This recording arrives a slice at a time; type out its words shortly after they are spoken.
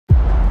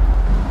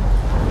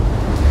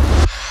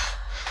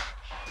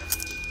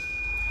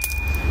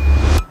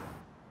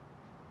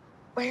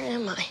Where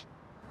am I?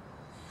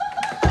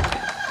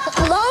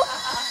 Hello?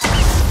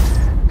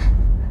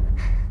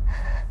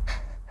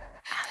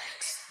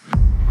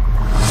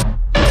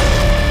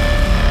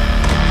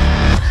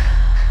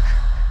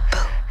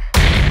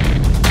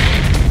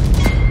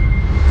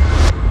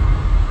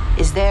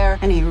 Is there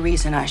any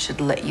reason I should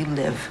let you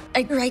live?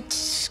 I write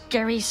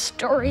scary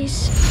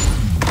stories.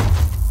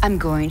 I'm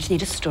going to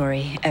need a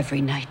story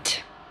every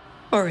night,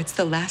 or it's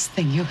the last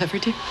thing you'll ever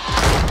do.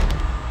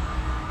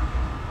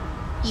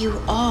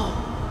 You all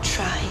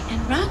try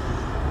and run.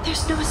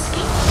 There's no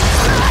escape.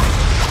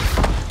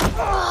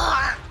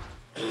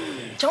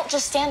 Don't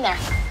just stand there.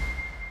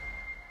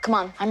 Come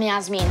on, I'm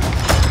Yasmin.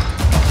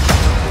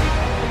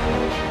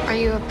 Are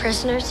you a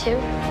prisoner too?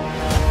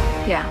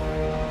 Yeah.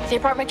 The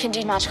apartment can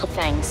do magical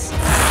things.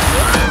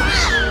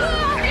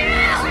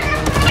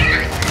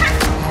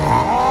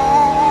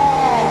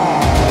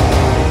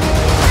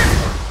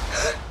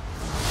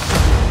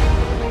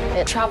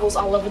 It travels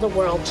all over the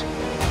world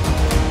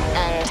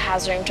and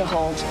has room to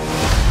hold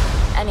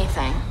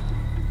anything.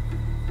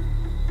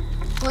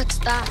 What's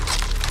that?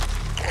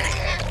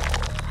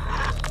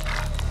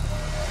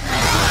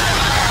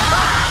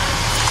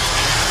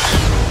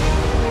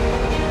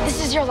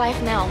 This is your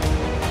life now.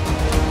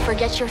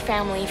 Forget your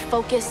family.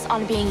 Focus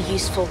on being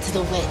useful to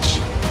the witch.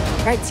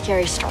 Write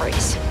scary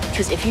stories,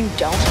 because if you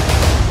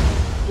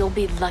don't, you'll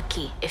be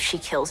lucky if she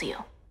kills you.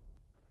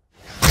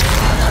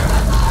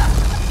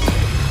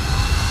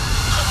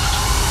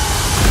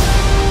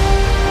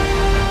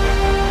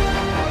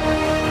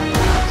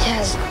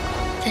 Yas,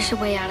 there's a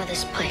way out of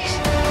this place.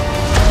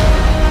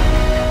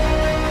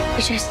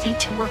 We just need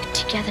to work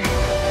together.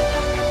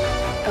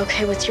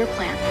 Okay, what's your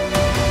plan?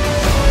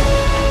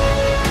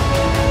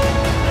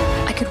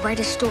 I could write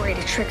a story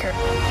to trick her.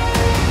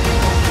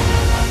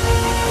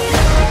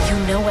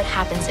 You know what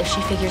happens if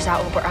she figures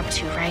out what we're up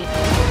to, right?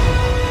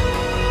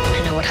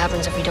 I know what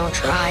happens if we don't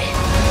try.